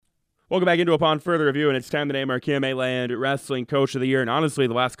Welcome back into Upon Further Review, and it's time to name our KMA Land Wrestling Coach of the Year. And honestly,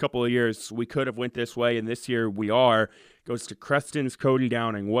 the last couple of years, we could have went this way, and this year we are. Goes to Creston's Cody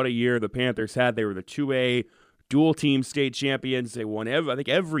Downing. What a year the Panthers had. They were the 2A dual-team state champions. They won, I think,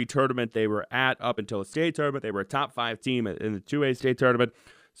 every tournament they were at up until the state tournament. They were a top 5 team in the 2A state tournament.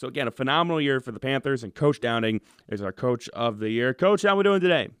 So, again, a phenomenal year for the Panthers, and Coach Downing is our Coach of the Year. Coach, how are we doing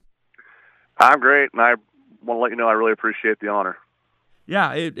today? I'm great, and I want to let you know I really appreciate the honor.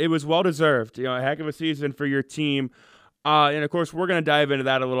 Yeah, it was well-deserved. A heck of a season for your team. And, of course, we're going to dive into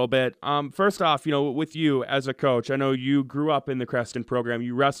that a little bit. First off, with you as a coach, I know you grew up in the Creston program.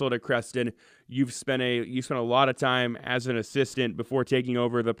 You wrestled at Creston. You spent a lot of time as an assistant before taking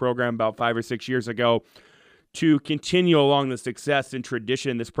over the program about 5 or 6 years ago. To continue along the success and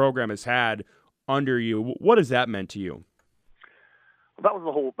tradition this program has had under you, what has that meant to you? That was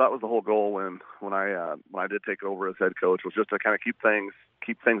the whole goal when I did take over as head coach, was just to kind of keep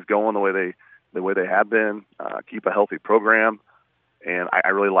things going the way they had been, keep a healthy program, and I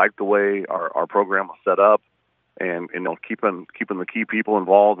really liked the way our program was set up, and keeping the key people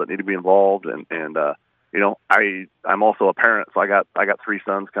involved that need to be involved, and I'm also a parent, so I got 3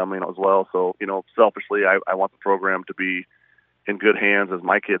 sons coming as well, so selfishly I want the program to be in good hands as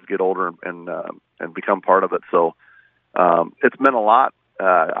my kids get older and become part of it. So. It's meant a lot.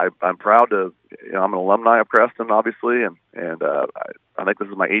 I'm proud to. I'm an alumni of Creston, obviously, and I think this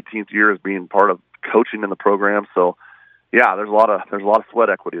is my 18th year as being part of coaching in the program. So, yeah, there's a lot of sweat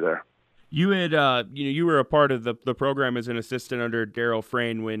equity there. You had, you were a part of the program as an assistant under Daryl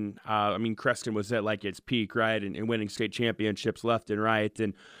Frayne when, Creston was at like its peak, right, and winning state championships left and right.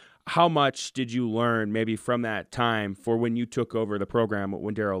 And how much did you learn maybe from that time for when you took over the program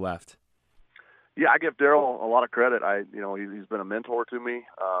when Daryl left? Yeah, I give Daryl a lot of credit. He's been a mentor to me.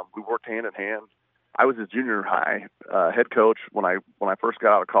 We worked hand in hand. I was his junior high head coach when I first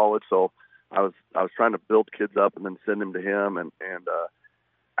got out of college, so I was trying to build kids up and then send them to him, and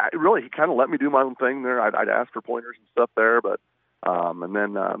he kind of let me do my own thing there. I'd ask for pointers and stuff there, but and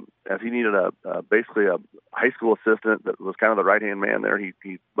then as he needed basically a high school assistant that was kind of the right hand man there, he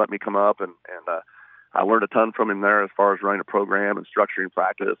let me come up and I learned a ton from him there as far as running a program and structuring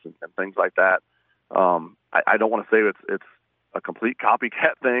practice and things like that. I don't want to say it's a complete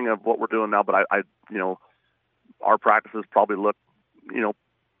copycat thing of what we're doing now, but our practices probably look,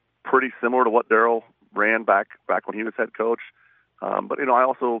 pretty similar to what Daryl ran back when he was head coach. But I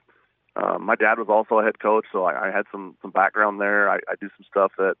also, my dad was also a head coach, so I had some background there. I do some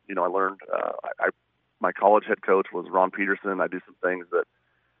stuff that, I learned, my college head coach was Ron Peterson. I do some things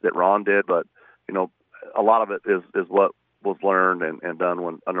that Ron did, but, a lot of it is what was learned and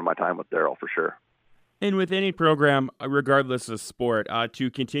done under my time with Daryl, for sure. And with any program, regardless of sport, to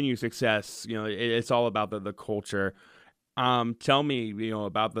continue success, it's all about the culture. Tell me,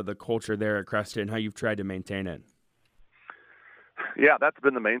 about the culture there at Creston, how you've tried to maintain it. Yeah, that's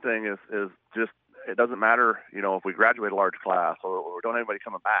been the main thing is just, it doesn't matter, if we graduate a large class or we don't have anybody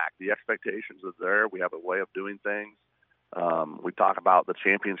coming back, the expectations is there. We have a way of doing things. We talk about the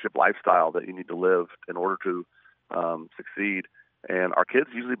championship lifestyle that you need to live in order to succeed. And our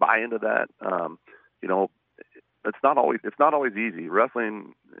kids usually buy into that. It's not always easy.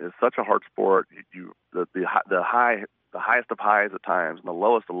 Wrestling is such a hard sport. The highest of highs at times and the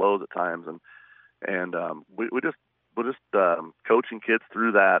lowest of lows at times, and we're just coaching kids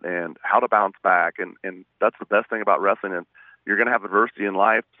through that and how to bounce back, and that's the best thing about wrestling. And you're going to have adversity in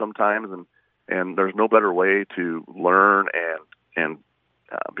life sometimes, and there's no better way to learn and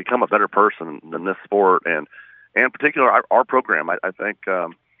become a better person than this sport, and in particular our program. I think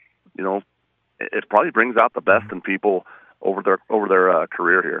it probably brings out the best in people over their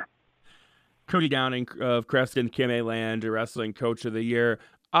career here. Cody Downing of Creston, KMA Land Wrestling Coach of the Year.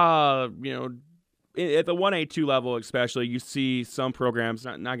 At the 1A2 level especially, you see some programs,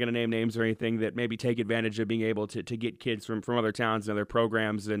 not going to name names or anything, that maybe take advantage of being able to get kids from other towns and other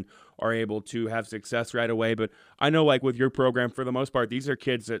programs and are able to have success right away. But I know, like with your program, for the most part, these are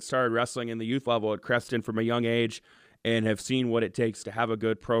kids that started wrestling in the youth level at Creston from a young age and have seen what it takes to have a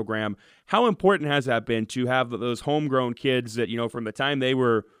good program. How important has that been to have those homegrown kids that, from the time they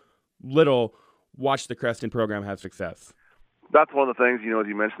were little, watch the Creston program have success? That's one of the things, as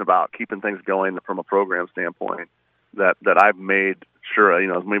you mentioned about keeping things going from a program standpoint, that I've made sure,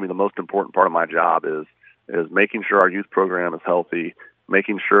 is maybe the most important part of my job is making sure our youth program is healthy,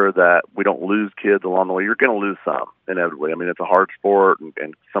 making sure that we don't lose kids along the way. You're going to lose some, inevitably. I mean, it's a hard sport,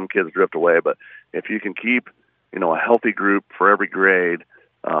 and some kids drift away, but if you can keep, a healthy group for every grade,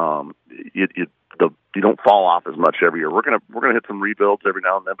 you don't fall off as much every year. We're gonna hit some rebuilds every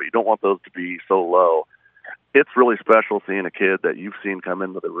now and then, but you don't want those to be so low. It's really special seeing a kid that you've seen come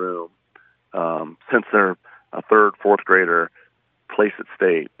into the room since they're a third, fourth grader, place at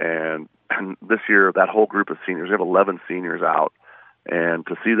state. And this year, that whole group of seniors, we have 11 seniors out, and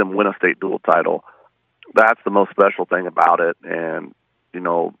to see them win a state dual title, that's the most special thing about it. And,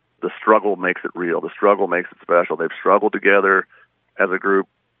 the struggle makes it real. The struggle makes it special. They've struggled together as a group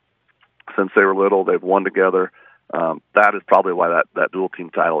since they were little. They've won together. That is probably why that dual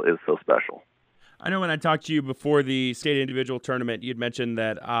team title is so special. I know when I talked to you before the state individual tournament, you'd mentioned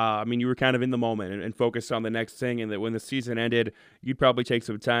that, you were kind of in the moment and focused on the next thing, and that when the season ended, you'd probably take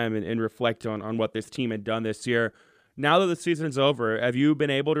some time and reflect on what this team had done this year. Now that the season's over, have you been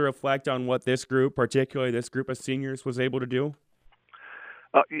able to reflect on what this group, particularly this group of seniors, was able to do?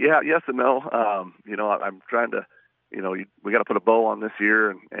 Yeah, yes and no. I'm trying to, we got to put a bow on this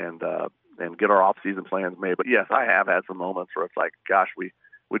year and get our off-season plans made. But yes, I have had some moments where it's like, gosh, we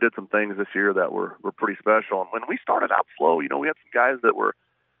did some things this year that were pretty special. And when we started out slow, we had some guys that were,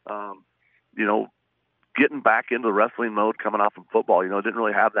 getting back into the wrestling mode coming off from football. Didn't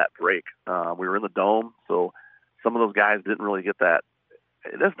really have that break. We were in the dome, so some of those guys didn't really get that.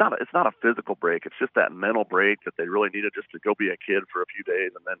 It's not a physical break. It's just that mental break that they really needed just to go be a kid for a few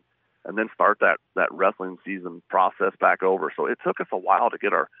days and then start that wrestling season process back over. So it took us a while to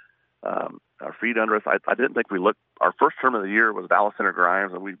get our feet under us. I didn't think we looked. Our first term of the year was Dallas Center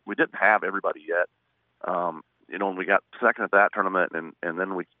Grimes, and we didn't have everybody yet. And we got second at that tournament, and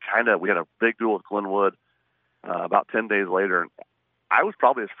then we had a big duel with Glenwood about 10 days later. And I was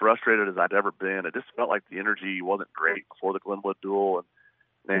probably as frustrated as I'd ever been. It just felt like the energy wasn't great before the Glenwood duel,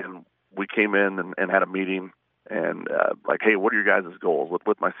 and we came in and had a meeting and hey, what are your guys' goals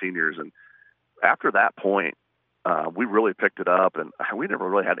with my seniors? And after that point, we really picked it up, and we never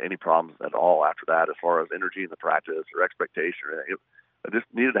really had any problems at all after that as far as energy in the practice or expectation. It just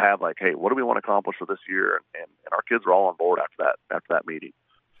needed to have hey, what do we want to accomplish for this year? And our kids were all on board after that meeting.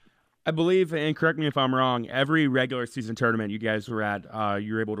 I believe, and correct me if I'm wrong, every regular season tournament you guys were at,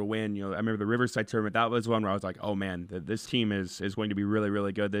 you were able to win. I remember the Riverside tournament. That was one where I was like, oh, man, this team is going to be really,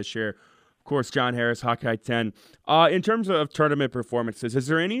 really good this year. Of course, John Harris, Hawkeye 10. In terms of tournament performances, is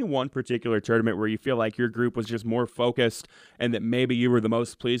there any one particular tournament where you feel like your group was just more focused and that maybe you were the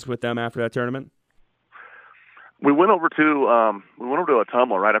most pleased with them after that tournament? We went over to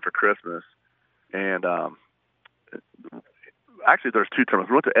Ottumwa right after Christmas, and actually, there's two tournaments.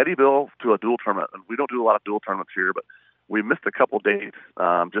 We went to Eddyville to a dual tournament, and we don't do a lot of dual tournaments here, but we missed a couple dates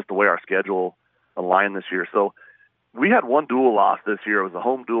just the way our schedule aligned this year. So we had one dual loss this year. It was a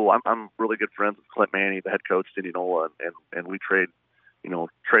home duel. I'm really good friends with Clint Manny, the head coach at Indianola, and we trade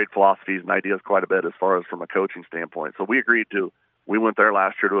philosophies and ideas quite a bit as far as from a coaching standpoint. So we agreed to. We went there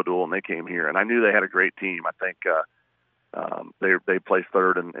last year to a duel, and they came here, and I knew they had a great team. I think they placed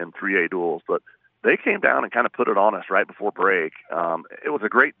third in 3A duels, but they came down and kind of put it on us right before break. It was a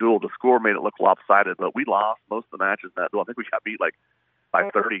great duel. The score made it look lopsided, but we lost most of the matches in that duel. I think we got beat by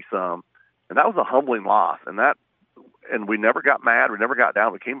 30-some, and that was a humbling loss. And we never got mad. We never got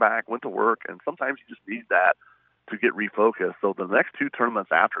down. We came back, went to work, and sometimes you just need that to get refocused. So the next two tournaments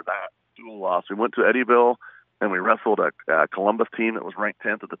after that duel loss, we went to Eddyville, and we wrestled a Columbus team that was ranked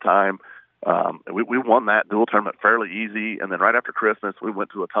 10th at the time. We won that dual tournament fairly easy, and then right after Christmas, we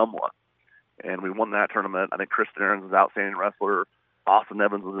went to Ottumwa, and we won that tournament. I think Kristen Aarons was an outstanding wrestler. Austin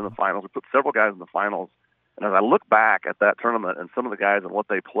Evans was in the finals. We put several guys in the finals. And as I look back at that tournament and some of the guys and what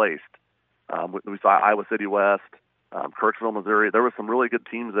they placed, we saw Iowa City West, Kirksville, Missouri. There were some really good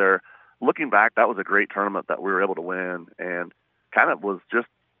teams there. Looking back, that was a great tournament that we were able to win, and kind of was just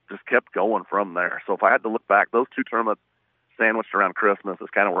kept going from there. So if I had to look back, those two tournaments sandwiched around Christmas is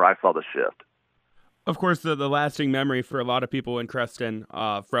kind of where I saw the shift. Of course, the lasting memory for a lot of people in Creston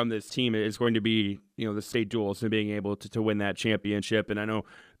from this team is going to be, the state duels and being able to win that championship. And I know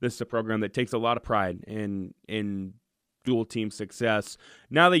this is a program that takes a lot of pride in dual team success.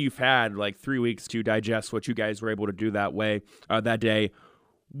 Now that you've had 3 weeks to digest what you guys were able to do that day,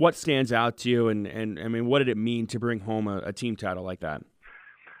 what stands out to you? And I mean, what did it mean to bring home a team title like that?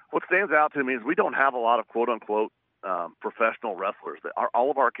 What stands out to me is we don't have a lot of quote unquote professional wrestlers. All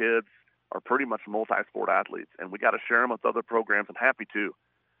of our kids are pretty much multi-sport athletes, and we got to share them with other programs, and happy to.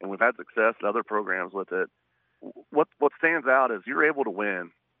 And we've had success in other programs with it. What stands out is you're able to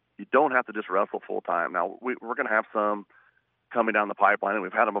win. You don't have to just wrestle full time. Now we're going to have some coming down the pipeline, and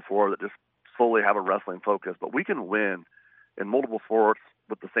we've had them before that just solely have a wrestling focus. But we can win in multiple sports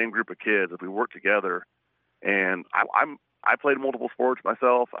with the same group of kids if we work together. And I played multiple sports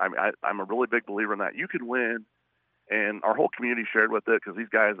myself. I'm a really big believer in that. You can win, and our whole community shared with it because these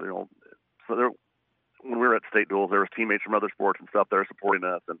guys, so when we were at state duels, there was teammates from other sports and stuff there supporting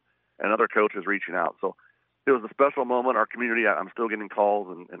us, and other coaches reaching out. So it was a special moment. Our community, I'm still getting calls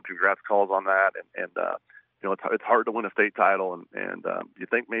and congrats calls on that. And it's hard to win a state title, and you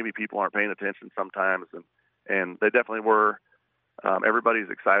think maybe people aren't paying attention sometimes, and they definitely were. Everybody's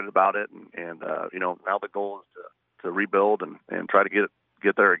excited about it, and now the goal is to rebuild and try to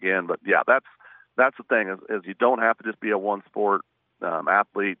get there again. But yeah, that's the thing is you don't have to just be a one sport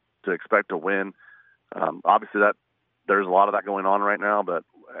athlete to expect to win. Obviously, that there's a lot of that going on right now, but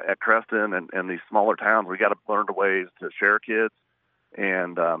at Creston and these smaller towns, we got to learn the ways to share kids,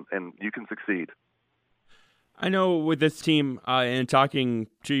 and you can succeed. I know with this team, and talking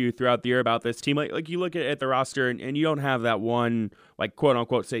to you throughout the year about this team, like you look at the roster and you don't have that one, like quote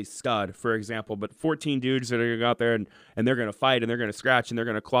unquote, say stud, for example, but 14 dudes that are going to go out there and they're going to fight and they're going to scratch and they're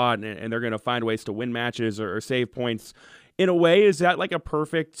going to claw and they're going to find ways to win matches or save points. In a way, is that like a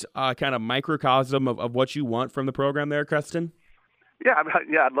perfect kind of microcosm of what you want from the program there, Creston? Yeah,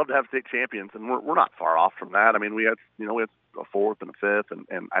 I'd love to have state champions, and we're not far off from that. I mean, we had a fourth and a fifth,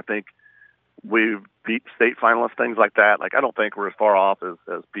 and I think we've beat state finalists, things like that. Like, I don't think we're as far off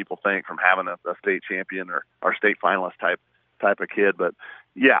as people think from having a state champion or state finalist type of kid. But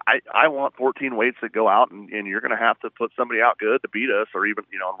yeah, I want 14 weights that go out, and you're going to have to put somebody out good to beat us, or even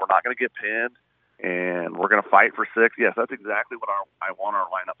and we're not going to get pinned, and we're going to fight for six. Yes, that's exactly what I want our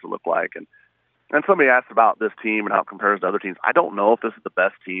lineup to look like. And somebody asked about this team and how it compares to other teams. I don't know if this is the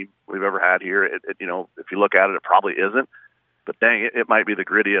best team we've ever had here. If you look at it, it probably isn't. But dang, it might be the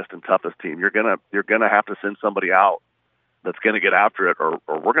grittiest and toughest team. You're gonna have to send somebody out that's gonna get after it, or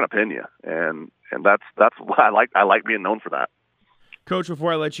we're gonna pin you. And that's why I like being known for that. Coach,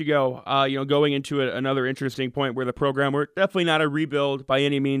 before I let you go, going into another interesting point where the program, we're definitely not a rebuild by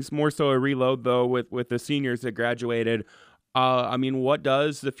any means, more so a reload though with the seniors that graduated. What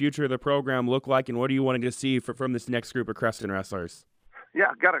does the future of the program look like, and what are you wanting to see from this next group of Creston wrestlers? Yeah,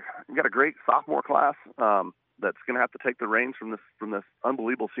 got a great sophomore class that's going to have to take the reins from this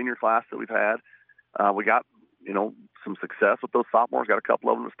unbelievable senior class that we've had. We got some success with those sophomores. Got a couple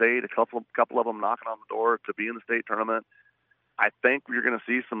of them in the state, a couple of them knocking on the door to be in the state tournament. I think you're going to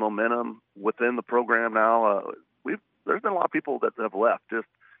see some momentum within the program now. There's been a lot of people that have left. Just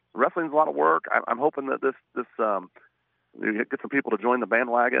wrestling's a lot of work. I'm hoping that this you get some people to join the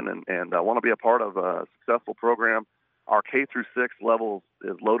bandwagon and want to be a part of a successful program. Our K through 6 level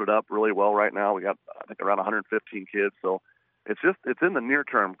is loaded up really well right now. We got, I think, around 115 kids. So it's in the near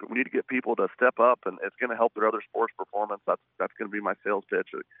term. We need to get people to step up, and it's going to help their other sports performance. That's going to be my sales pitch.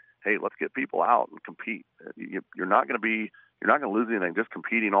 Hey, let's get people out and compete. You're not going to lose anything just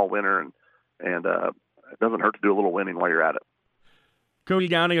competing all winter, and it doesn't hurt to do a little winning while you're at it. Cody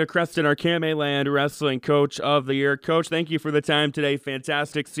Downing of Creston, our Kame Land Wrestling Coach of the Year. Coach, thank you for the time today.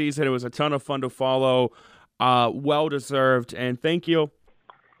 Fantastic season. It was a ton of fun to follow. Well-deserved, and thank you.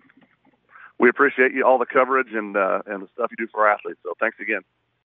 We appreciate you, all the coverage and the stuff you do for our athletes. So thanks again.